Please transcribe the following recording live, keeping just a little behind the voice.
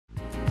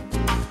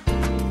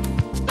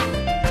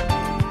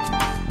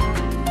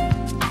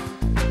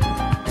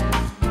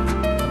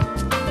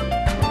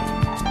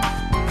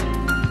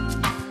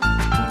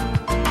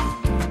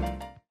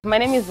My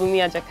name is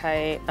Bunmi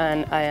Ajakaiye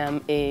and I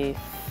am a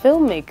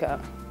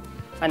filmmaker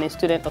and a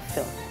student of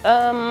film.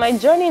 My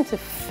journey into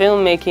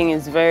filmmaking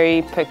is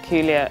very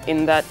peculiar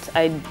in that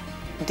I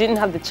didn't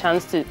have the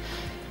chance to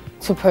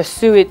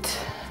pursue it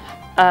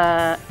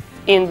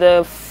in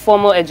the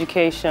formal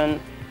education,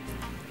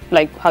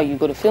 like how you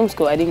go to film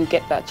school. I didn't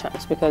get that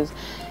chance because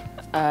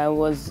I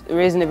was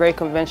raised in a very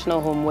conventional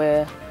home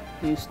where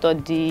you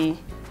study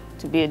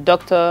to be a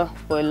doctor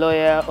or a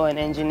lawyer or an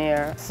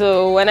engineer.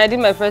 So when I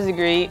did my first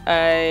degree,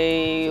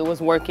 I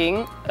was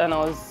working and I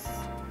was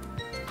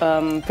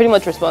pretty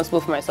much responsible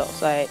for myself.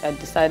 So I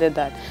decided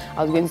that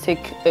I was going to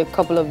take a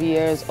couple of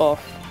years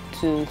off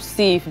to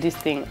see if this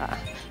thing,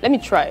 let me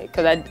try,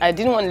 because I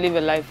didn't want to live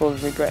a life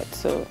of regret.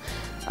 So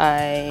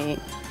I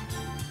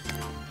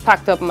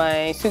packed up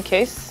my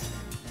suitcase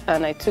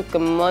and I took a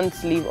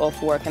month's leave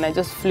off work and I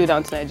just flew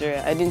down to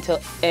Nigeria. I didn't tell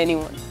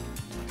anyone.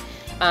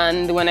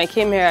 And when I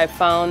came here, I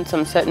found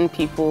some certain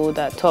people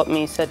that taught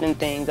me certain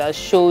things, that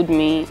showed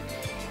me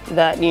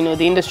that, you know,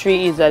 the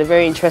industry is at a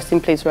very interesting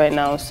place right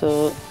now,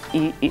 so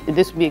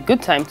this would be a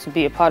good time to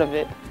be a part of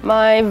it.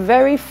 My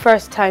very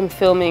first time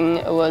filming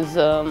was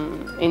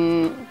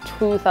in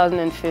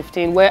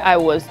 2015, where I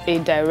was a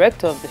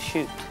director of the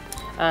shoot.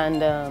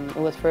 And it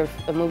was for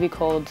a movie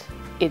called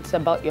It's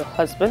About Your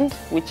Husband,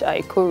 which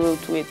I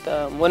co-wrote with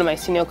one of my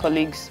senior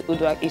colleagues,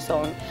 Uduak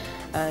Isong.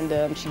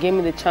 And she gave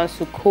me the chance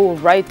to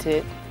co-write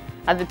it.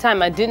 At the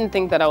time, I didn't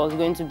think that I was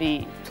going to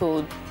be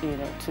told, you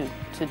know,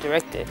 to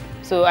direct it.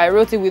 So I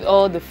wrote it with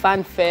all the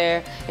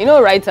fanfare. You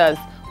know, writers,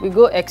 we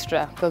go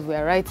extra because we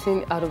are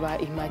writing out of our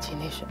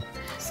imagination.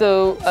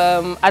 So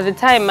at the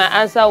time, my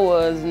answer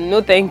was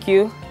no, thank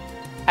you.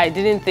 I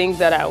didn't think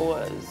that I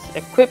was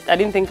equipped. I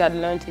didn't think I'd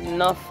learned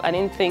enough. I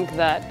didn't think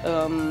that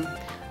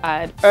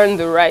I'd earned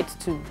the right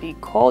to be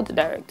called a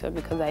director,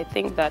 because I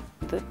think that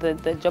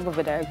the job of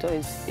a director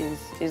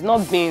is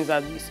not beans,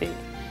 as we say.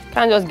 You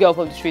can't just get up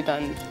on the street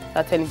and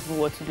start telling people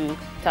what to do,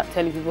 start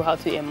telling people how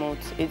to emote.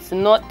 It's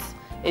not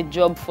a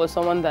job for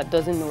someone that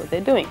doesn't know what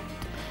they're doing.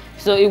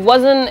 So it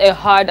wasn't a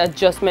hard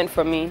adjustment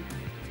for me,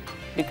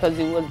 because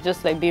it was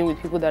just like being with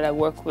people that I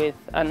work with,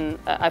 and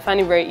I find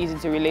it very easy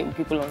to relate with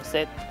people on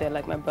set. They're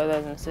like my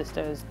brothers and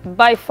sisters.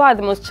 By far,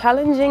 the most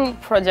challenging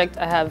project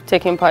I have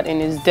taken part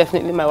in is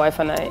definitely my wife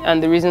and I,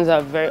 and the reasons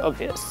are very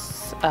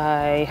obvious.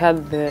 I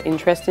had the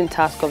interesting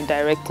task of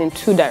directing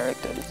two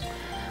directors.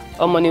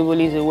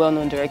 Omoniboli is a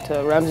well-known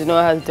director. Ramsey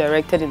Noah has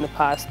directed in the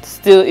past,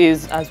 still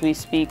is as we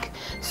speak.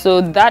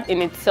 So that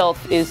in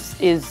itself is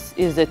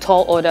a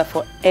tall order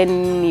for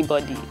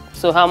anybody.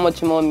 So how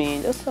much more me,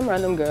 just some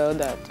random girl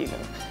that, you know,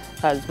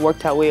 has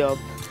worked her way up.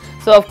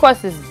 So of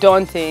course it's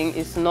daunting,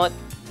 it's not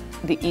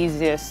the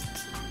easiest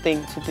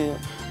thing to do,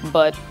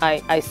 but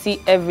I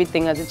see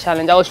everything as a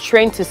challenge. I was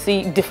trained to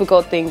see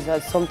difficult things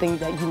as something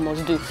that you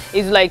must do.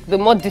 It's like the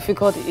more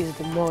difficult it is,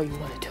 the more you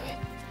want to do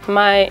it.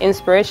 My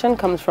inspiration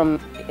comes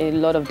from a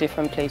lot of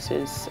different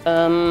places.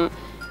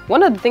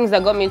 One of the things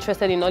that got me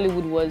interested in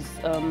Nollywood was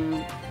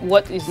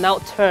what is now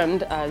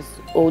termed as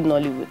old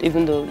Nollywood,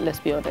 even though, let's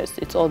be honest,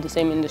 it's all the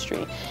same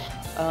industry.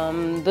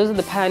 Those are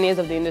the pioneers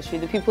of the industry,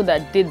 the people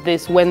that did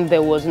this when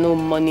there was no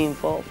money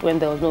involved, when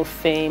there was no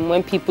fame,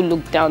 when people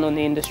looked down on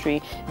the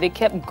industry. They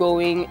kept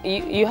going.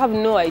 You have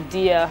no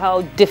idea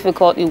how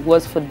difficult it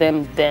was for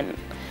them then.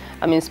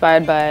 I'm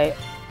inspired by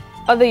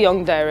other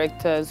young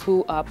directors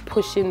who are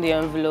pushing the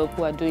envelope,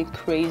 who are doing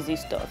crazy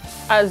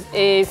stuff. As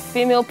a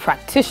female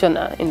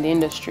practitioner in the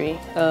industry,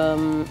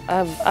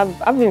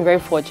 I've been very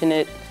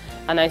fortunate,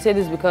 and I say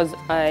this because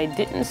I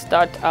didn't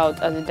start out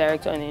as a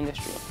director in the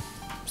industry.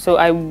 So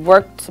I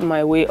worked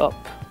my way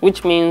up,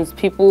 which means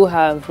people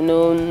have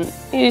known,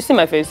 you see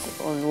my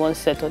face on one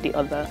set or the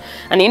other,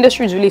 and the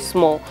industry is really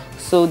small,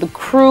 so the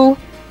crew,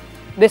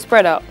 they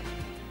spread out.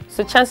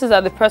 So chances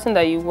are the person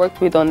that you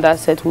worked with on that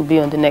set will be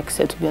on the next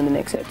set, will be on the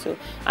next set too.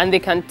 And they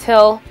can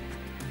tell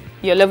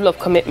your level of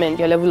commitment,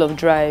 your level of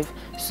drive.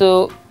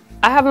 So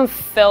I haven't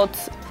felt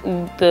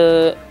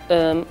to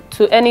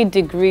any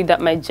degree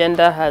that my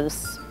gender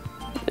has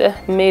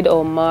made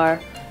or mar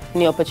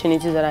any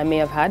opportunities that I may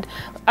have had.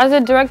 As a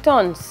director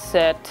on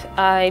set,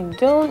 I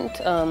don't,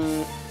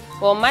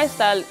 well, my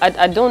style,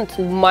 I don't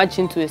march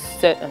into a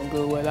set and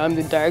go, well, I'm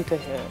the director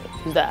here,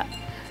 who's that?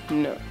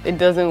 No, it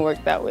doesn't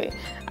work that way.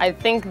 I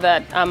think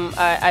that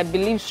I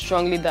believe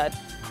strongly that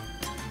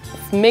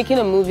making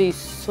a movie is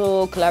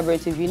so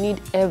collaborative. You need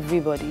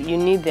everybody. You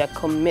need their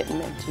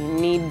commitment. You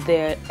need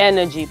their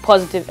energy,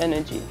 positive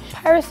energy.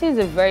 Piracy is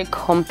a very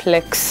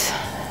complex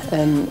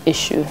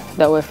issue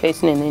that we're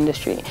facing in the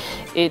industry.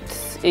 It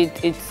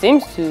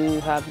seems to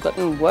have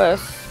gotten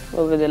worse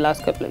over the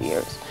last couple of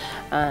years.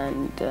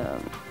 And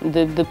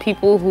the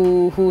people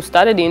who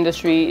started the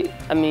industry,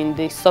 I mean,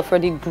 they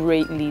suffered it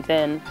greatly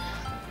then.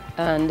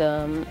 And,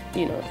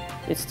 you know,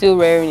 it's still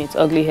rearing its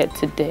ugly head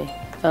today.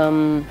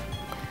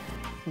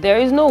 There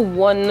is no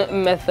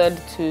one method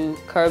to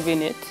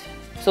curbing it.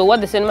 So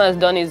what the cinema has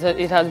done is that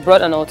it has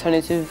brought an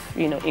alternative,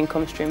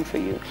 income stream for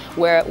you,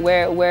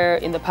 where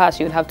in the past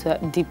you would have to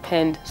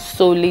depend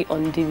solely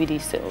on DVD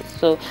sales.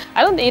 So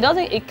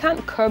it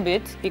can't curb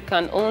it. It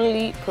can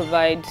only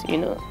provide,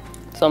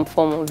 some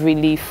form of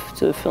relief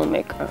to a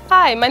filmmaker.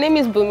 Hi, my name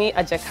is Bunmi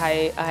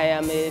Ajakaiye. I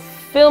am a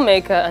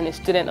filmmaker and a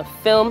student of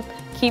film.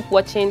 Keep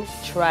watching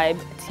Tribe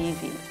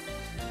TV.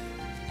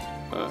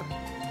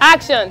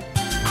 Action!